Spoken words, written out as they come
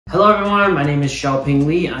Hello everyone, my name is Xiaoping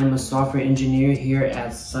Li. I'm a software engineer here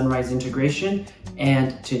at Sunrise Integration,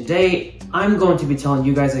 and today I'm going to be telling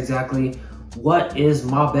you guys exactly what is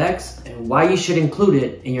MobX and why you should include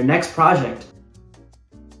it in your next project.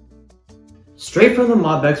 Straight from the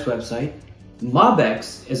MobX website,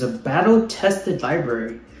 MobX is a battle-tested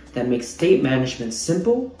library that makes state management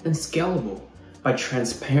simple and scalable by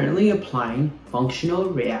transparently applying functional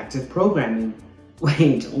reactive programming.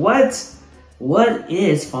 Wait, what? What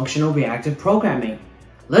is functional reactive programming?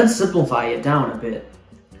 Let's simplify it down a bit.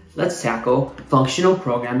 Let's tackle functional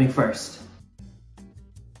programming first.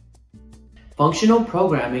 Functional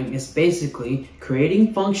programming is basically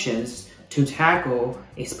creating functions to tackle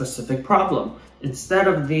a specific problem instead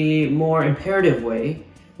of the more imperative way,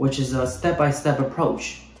 which is a step-by-step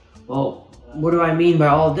approach. Well, what do I mean by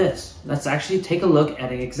all this? Let's actually take a look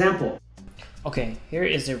at an example. Okay, here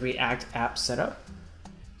is a React app setup.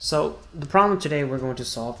 So the problem today we're going to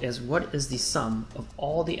solve is what is the sum of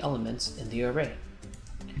all the elements in the array.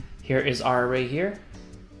 Here is our array here,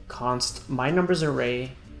 const my numbers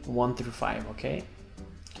array 1 through 5, okay?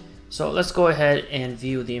 So let's go ahead and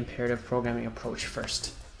view the imperative programming approach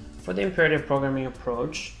first. For the imperative programming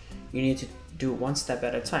approach, you need to do one step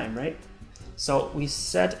at a time, right? So we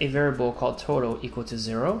set a variable called total equal to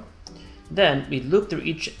 0. Then we loop through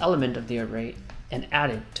each element of the array and add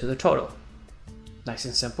it to the total. Nice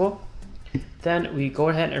and simple. Then we go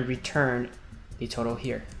ahead and return the total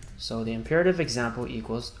here. So the imperative example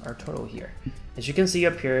equals our total here. As you can see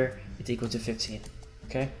up here, it's equal to 15.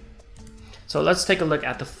 Okay. So let's take a look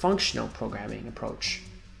at the functional programming approach.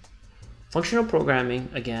 Functional programming,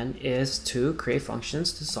 again, is to create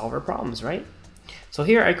functions to solve our problems, right? So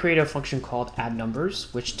here I create a function called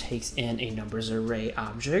addNumbers, which takes in a numbers array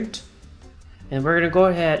object. And we're going to go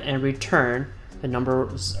ahead and return the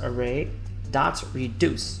numbers array dot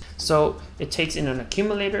reduce. So it takes in an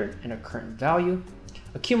accumulator and a current value.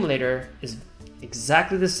 Accumulator is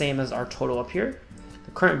exactly the same as our total up here.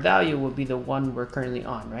 The current value will be the one we're currently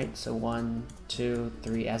on, right? So 1, 2,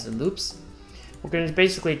 3 as it loops. We're going to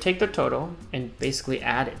basically take the total and basically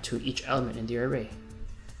add it to each element in the array.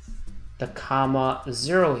 The comma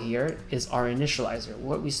 0 here is our initializer,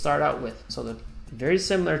 what we start out with. So very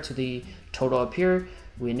similar to the total up here,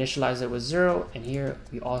 we initialize it with 0, and here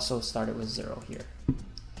we also started with 0 here.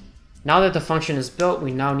 Now that the function is built,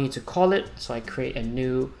 we now need to call it. So I create a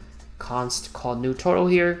new const called new total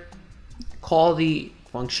here, call the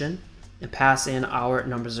function, and pass in our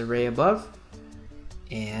numbers array above.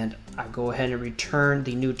 And I go ahead and return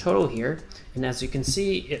the new total here. And as you can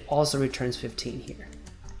see, it also returns 15 here.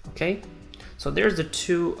 Okay, so there's the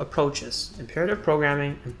two approaches, imperative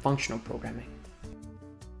programming and functional programming.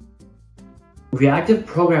 Reactive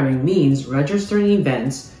programming means registering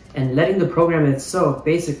events and letting the program itself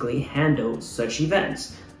basically handle such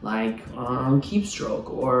events, like keystroke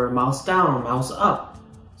or mouse down, mouse up.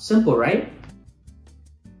 Simple, right?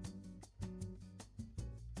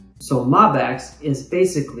 So MobX is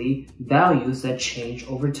basically values that change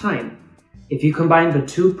over time. If you combine the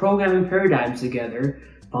two programming paradigms together,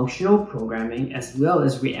 functional programming as well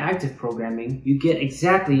as reactive programming, you get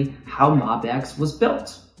exactly how MobX was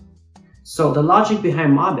built. So the logic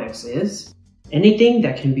behind MobX is anything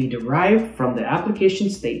that can be derived from the application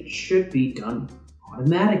state should be done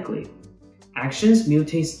automatically. Actions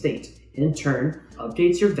mutate state, in turn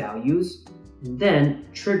updates your values, and then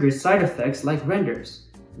triggers side effects like renders.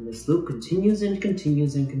 And this loop continues and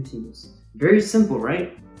continues and continues. Very simple,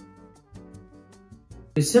 right?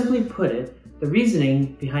 To simply put it, the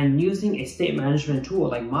reasoning behind using a state management tool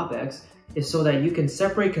like MobX is so that you can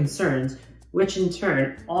separate concerns, which in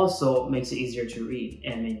turn also makes it easier to read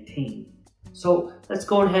and maintain. So let's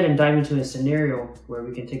go ahead and dive into a scenario where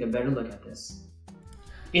we can take a better look at this.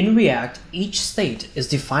 In React, each state is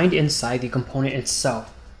defined inside the component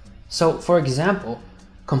itself. So for example,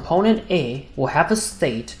 component A will have a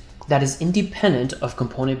state that is independent of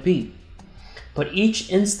component B. But each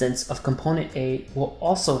instance of component A will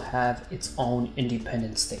also have its own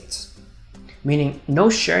independent states, meaning no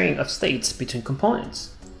sharing of states between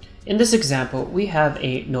components. In this example, we have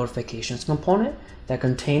a notifications component that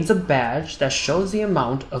contains a badge that shows the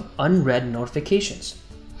amount of unread notifications.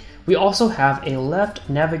 We also have a left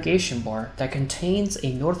navigation bar that contains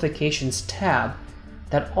a notifications tab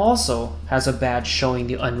that also has a badge showing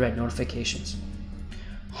the unread notifications.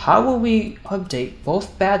 How will we update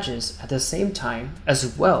both badges at the same time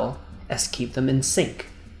as well as keep them in sync?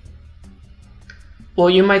 Well,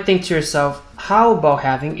 you might think to yourself, how about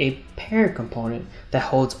having a parent component that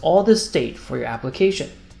holds all the state for your application?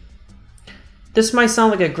 This might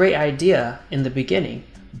sound like a great idea in the beginning,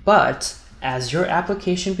 but as your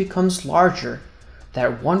application becomes larger,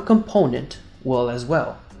 that one component will as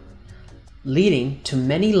well, leading to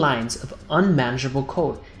many lines of unmanageable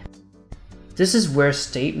code. This is where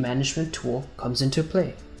state management tool comes into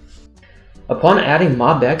play. Upon adding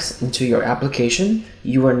MobX into your application,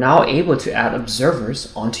 you are now able to add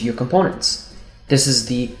observers onto your components. This is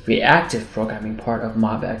the reactive programming part of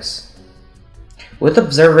MobX. With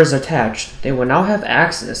observers attached, they will now have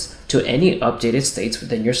access to any updated states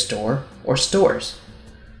within your store or stores.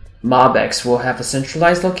 MobX will have a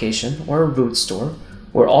centralized location or a root store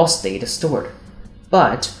where all state is stored.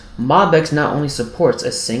 But MobX not only supports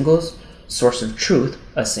a single source of truth,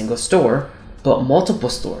 a single store, but multiple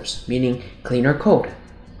stores, meaning cleaner code,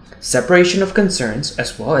 separation of concerns,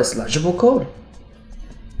 as well as legible code.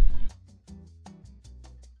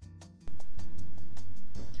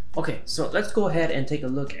 Okay, so let's go ahead and take a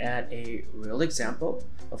look at a real example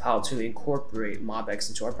of how to incorporate MobX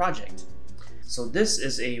into our project. So this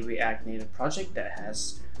is a React Native project that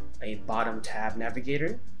has a bottom tab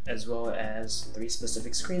navigator, as well as 3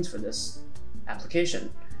 specific screens for this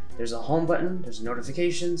application. There's a home button, there's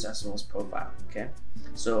notifications, as well as profile, okay?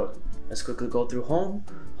 So let's quickly go through home.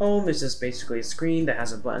 Home is just basically a screen that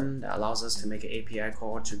has a button that allows us to make an API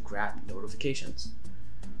call to grab notifications.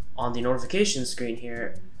 On the notification screen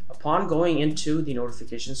here, upon going into the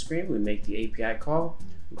notification screen, we make the API call,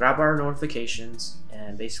 grab our notifications,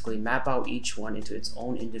 and basically map out each one into its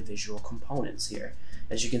own individual components here.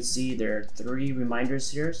 As you can see, there are 3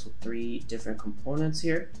 reminders here, so 3 different components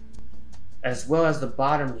here. As well as the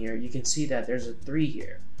bottom here, you can see that there's a 3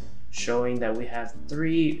 here, showing that we have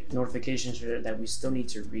 3 notifications here that we still need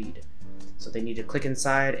to read. So they need to click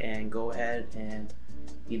inside and go ahead and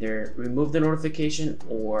either remove the notification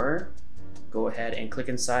or go ahead and click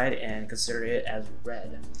inside and consider it as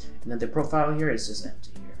read. And then the profile here is just empty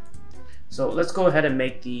here. So let's go ahead and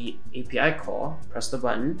make the API call, press the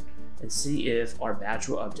button, and see if our badge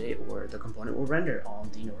will update or the component will render on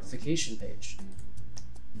the notification page.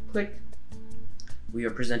 Click. We are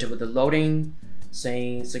presented with a loading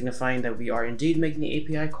signifying that we are indeed making the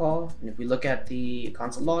API call. And if we look at the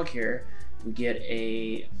console log here, we get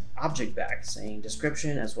a object back saying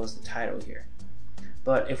description as well as the title here.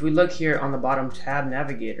 But if we look here on the bottom tab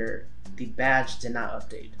navigator, the badge did not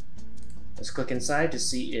update. Let's click inside to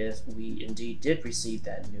see if we indeed did receive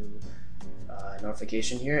that new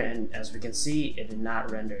notification here, and as we can see, it did not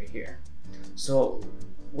render here. So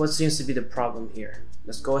what seems to be the problem here?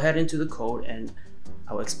 Let's go ahead into the code and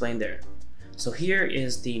I'll explain there. So here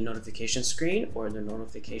is the notification screen or the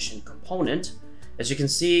notification component. As you can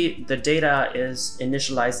see, the data is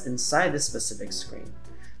initialized inside this specific screen.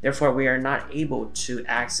 Therefore, we are not able to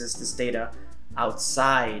access this data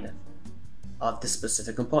outside of the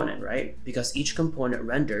specific component, right? Because each component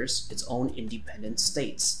renders its own independent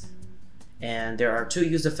states. And there are 2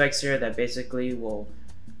 use effects here that basically will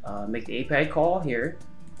make the API call here,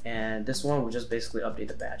 and this one will just basically update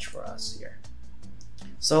the badge for us here.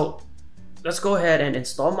 So let's go ahead and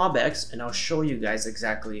install MobX, and I'll show you guys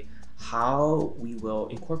exactly how we will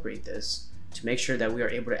incorporate this to make sure that we are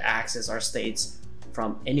able to access our states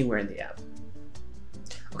from anywhere in the app.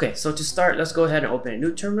 Okay, so to start, let's go ahead and open a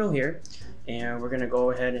new terminal here, and we're gonna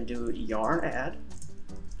go ahead and do yarn add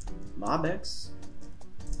MobX,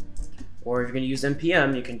 or if you're gonna use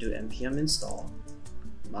npm, you can do npm install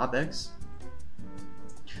MobX.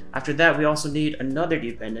 After that, we also need another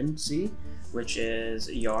dependency, which is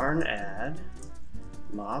yarn add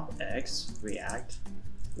MobX React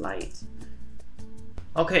Lite.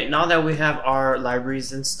 Okay, now that we have our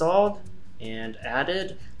libraries installed and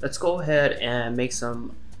added, let's go ahead and make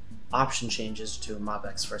some option changes to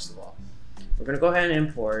MobX. First of all, we're going to go ahead and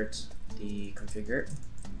import the configure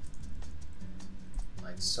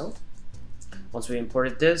like so. Once we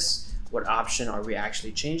imported this, what option are we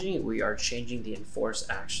actually changing? We are changing the enforce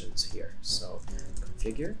actions here. So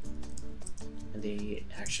configure, and the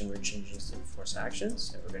action we're changing is enforce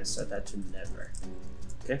actions, and we're going to set that to never.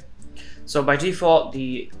 Okay, so by default,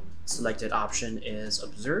 the selected option is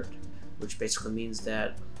observed, which basically means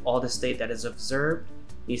that all the state that is observed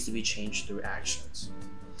needs to be changed through actions.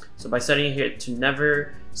 So by setting it here to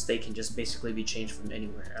never, state can just basically be changed from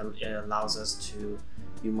anywhere. It allows us to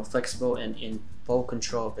be more flexible and in full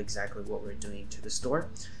control of exactly what we're doing to the store.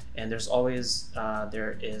 And there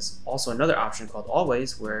is also another option called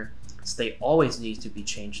always, where state always needs to be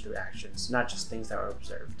changed through actions, not just things that are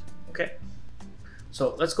observed. Okay,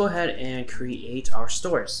 so let's go ahead and create our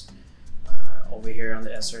stores. Over here on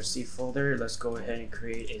the src folder, let's go ahead and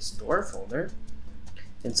create a store folder.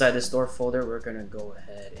 Inside the store folder, we're going to go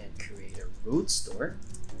ahead and create a root store,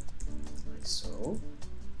 like so.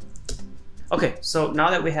 Okay, so now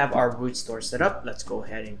that we have our root store set up, let's go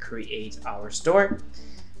ahead and create our store.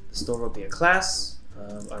 The store will be a class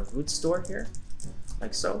of our root store here,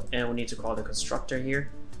 like so. And we need to call the constructor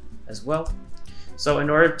here as well. So in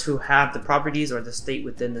order to have the properties or the state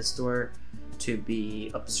within the store to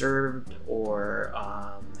be observed or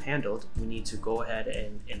handled, we need to go ahead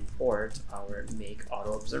and import our make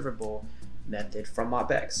auto observable method from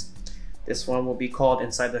MobX. This one will be called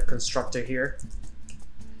inside the constructor here,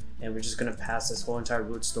 and we're just going to pass this whole entire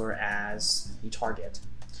root store as the target.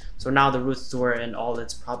 So now the root store and all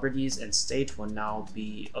its properties and state will now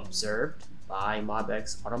be observed by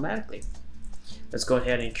MobX automatically. Let's go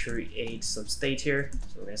ahead and create some state here.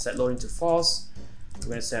 So we're going to set loading to false. We're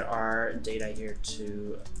going to set our data here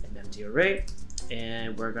to an empty array,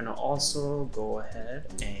 and we're going to also go ahead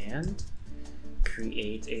and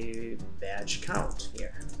create a badge count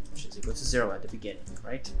here, which is equal to 0 at the beginning,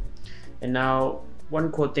 right? And now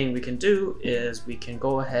one cool thing we can do is we can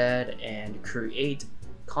go ahead and create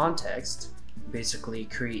context, basically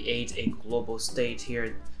create a global state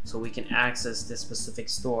here so we can access this specific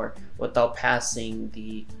store without passing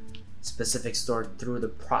the specific store through the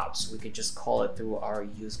props. We could just call it through our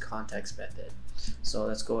use context method. So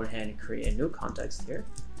let's go ahead and create a new context here.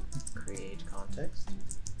 Create context.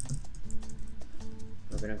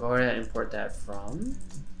 We're going to go ahead and import that from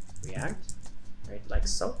React, right, like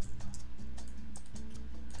so.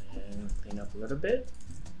 And clean up a little bit.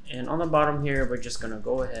 And on the bottom here, we're just going to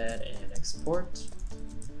go ahead and export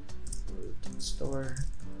root store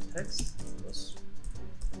context equals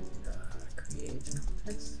create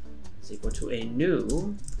context is equal to a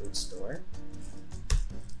new root store,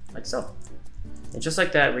 like so. And just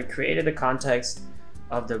like that, we created the context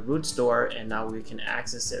of the root store, and now we can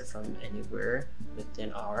access it from anywhere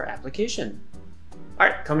within our application. All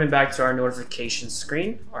right, coming back to our notification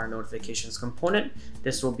screen, our notifications component.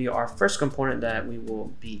 This will be our first component that we will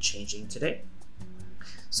be changing today.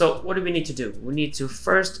 So what do we need to do? We need to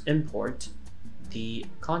first import the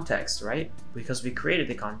context, right? Because we created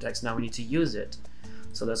the context, now we need to use it.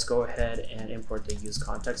 So let's go ahead and import the use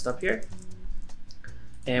context up here.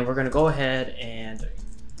 And we're gonna go ahead and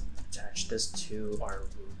attach this to our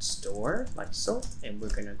root store, like so. And we're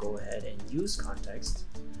gonna go ahead and use context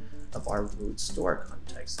of our root store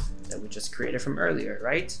context that we just created from earlier,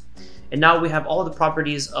 right? And now we have all the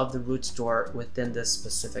properties of the root store within this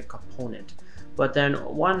specific component. But then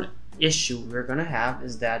one issue we're gonna have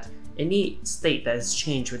is that any state that is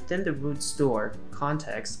changed within the root store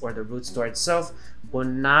context or the root store itself will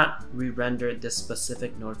not re-render this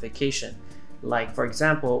specific notification. Like for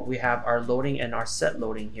example, we have our loading and our set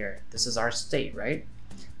loading here. This is our state, right?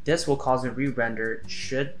 This will cause a re-render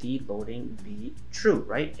should the loading be true,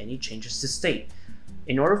 right? Any changes to state.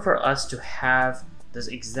 In order for us to have this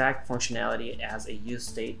exact functionality as a use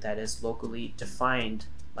state that is locally defined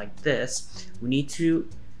like this, we need to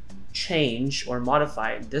change or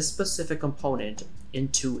modify this specific component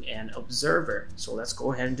into an observer. So let's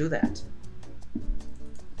go ahead and do that.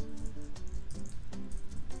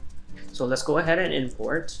 So let's go ahead and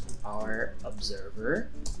import our observer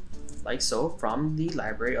like so from the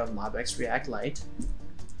library of MobX React Lite.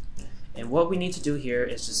 And what we need to do here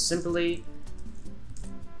is just simply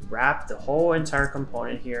wrap the whole entire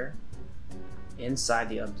component here inside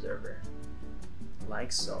the observer,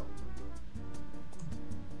 like so.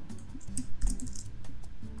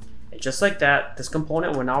 And just like that, this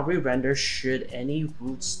component will now re-render should any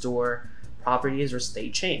root store properties or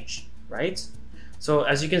state change, right? So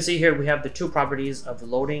as you can see here, we have the two properties of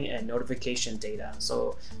loading and notification data.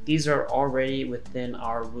 So these are already within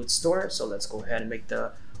our root store. So let's go ahead and make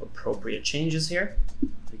the appropriate changes here.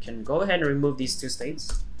 We can go ahead and remove these two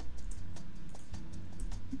states.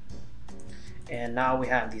 And now we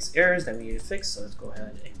have these errors that we need to fix. So let's go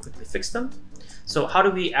ahead and quickly fix them. So how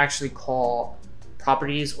do we actually call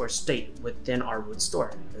properties or state within our root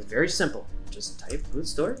store? It's very simple. Just type root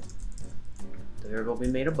store, the variable we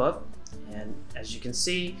made above. And as you can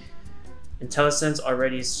see, IntelliSense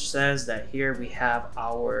already says that here we have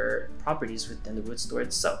our properties within the root store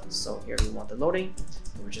itself. So here we want the loading,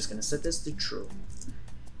 and we're just going to set this to true.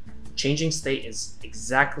 Changing state is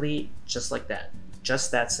exactly just like that,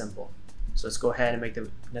 just that simple. So let's go ahead and make the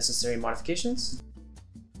necessary modifications.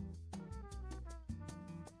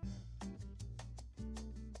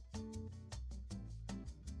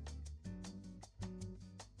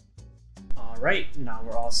 Alright, now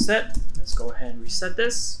we're all set. Let's go ahead and reset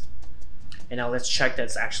this. And now let's check that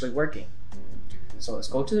it's actually working. So let's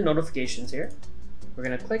go to the notifications here. We're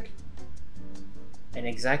gonna click, and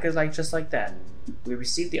exactly just like that, we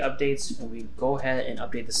receive the updates and we go ahead and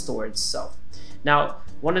update the store itself. Now,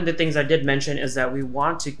 one of the things I did mention is that we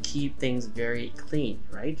want to keep things very clean,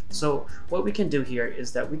 right? So what we can do here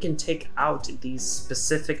is that we can take out these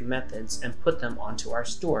specific methods and put them onto our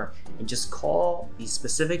store and just call these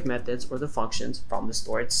specific methods or the functions from the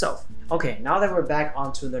store itself. Okay, now that we're back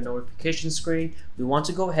onto the notification screen, we want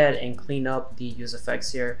to go ahead and clean up the use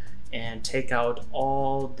effects here and take out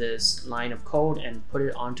all this line of code and put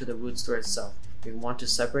it onto the root store itself. We want to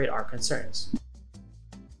separate our concerns.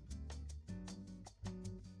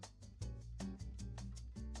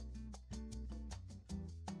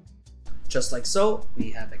 Just like so,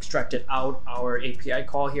 we have extracted out our API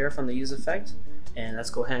call here from the use effect, and let's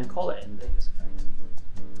go ahead and call it in the use effect.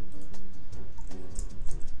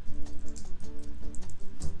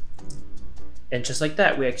 And just like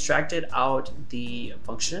that, we extracted out the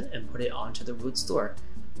function and put it onto the root store.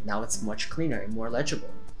 Now it's much cleaner and more legible.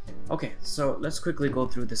 Okay, so let's quickly go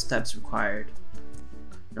through the steps required.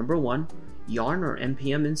 Number 1, yarn or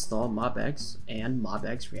npm install MobX and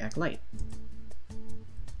MobX React Lite.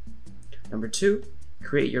 Number 2,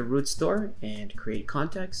 create your root store and create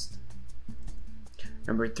context.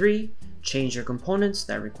 Number 3, change your components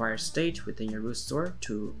that require state within your root store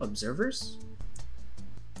to observers.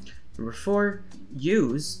 Number 4,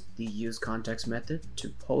 use the useContext method to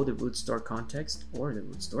pull the root store context or the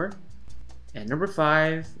root store. And number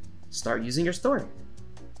 5, start using your store.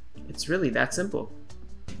 It's really that simple.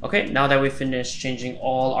 Okay, now that we've finished changing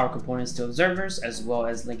all our components to observers as well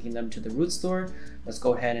as linking them to the root store, let's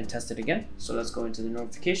go ahead and test it again. So let's go into the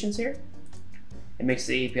notifications here. It makes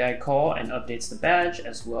the API call and updates the badge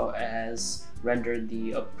as well as render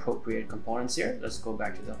the appropriate components here. Let's go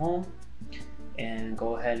back to the home and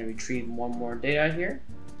go ahead and retrieve one more data here.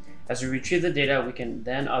 As we retrieve the data, we can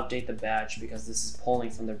then update the badge because this is pulling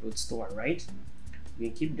from the root store, right? We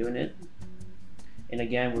can keep doing it. And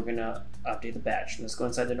again, we're gonna update the badge. Let's go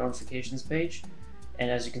inside the notifications page. And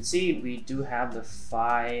as you can see, we do have the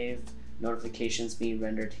 5 notifications being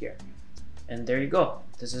rendered here. And there you go.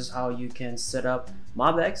 This is how you can set up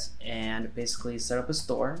MobX and basically set up a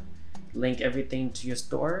store, link everything to your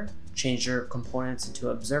store, change your components into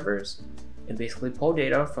observers, and basically pull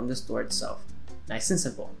data from the store itself. Nice and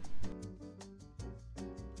simple.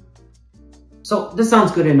 So this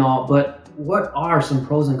sounds good and all, but what are some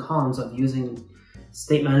pros and cons of using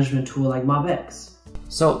state management tool like MobX?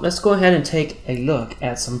 So let's go ahead and take a look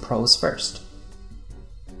at some pros first.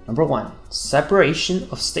 Number 1, separation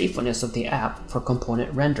of statefulness of the app for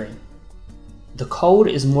component rendering. The code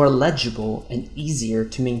is more legible and easier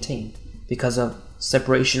to maintain because of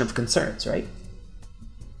separation of concerns, right?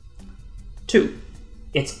 2,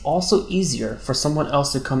 it's also easier for someone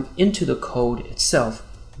else to come into the code itself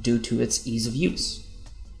due to its ease of use.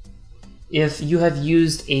 If you have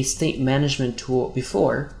used a state management tool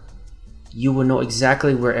before, you will know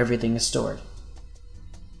exactly where everything is stored.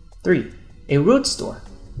 3, a root store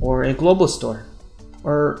or a global store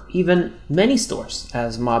or even many stores,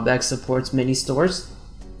 as MobX supports many stores.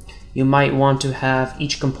 You might want to have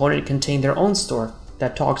each component contain their own store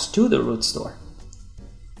that talks to the root store.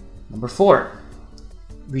 Number 4,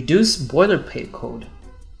 reduce boilerplate code.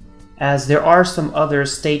 As there are some other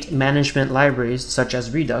state management libraries such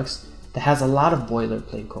as Redux that has a lot of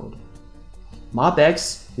boilerplate code.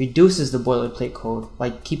 MobX reduces the boilerplate code by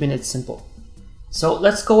keeping it simple. So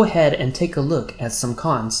let's go ahead and take a look at some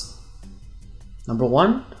cons. Number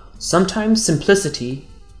 1, sometimes simplicity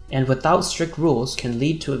and without strict rules can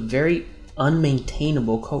lead to a very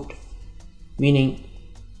unmaintainable code. Meaning,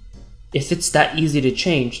 if it's that easy to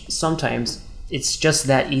change, sometimes it's just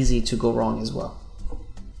that easy to go wrong as well.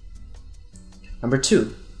 Number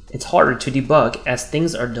 2, it's harder to debug as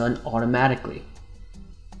things are done automatically.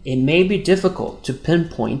 It may be difficult to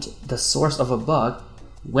pinpoint the source of a bug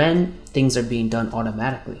when things are being done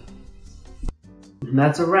automatically. And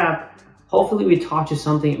that's a wrap. Hopefully we taught you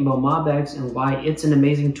something about MobX and why it's an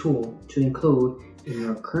amazing tool to include in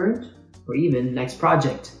your current or even next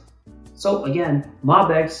project. So again,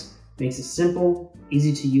 MobX makes it simple,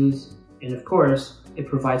 easy to use, and of course, it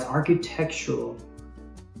provides architectural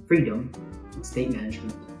freedom and state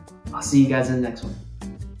management. I'll see you guys in the next one.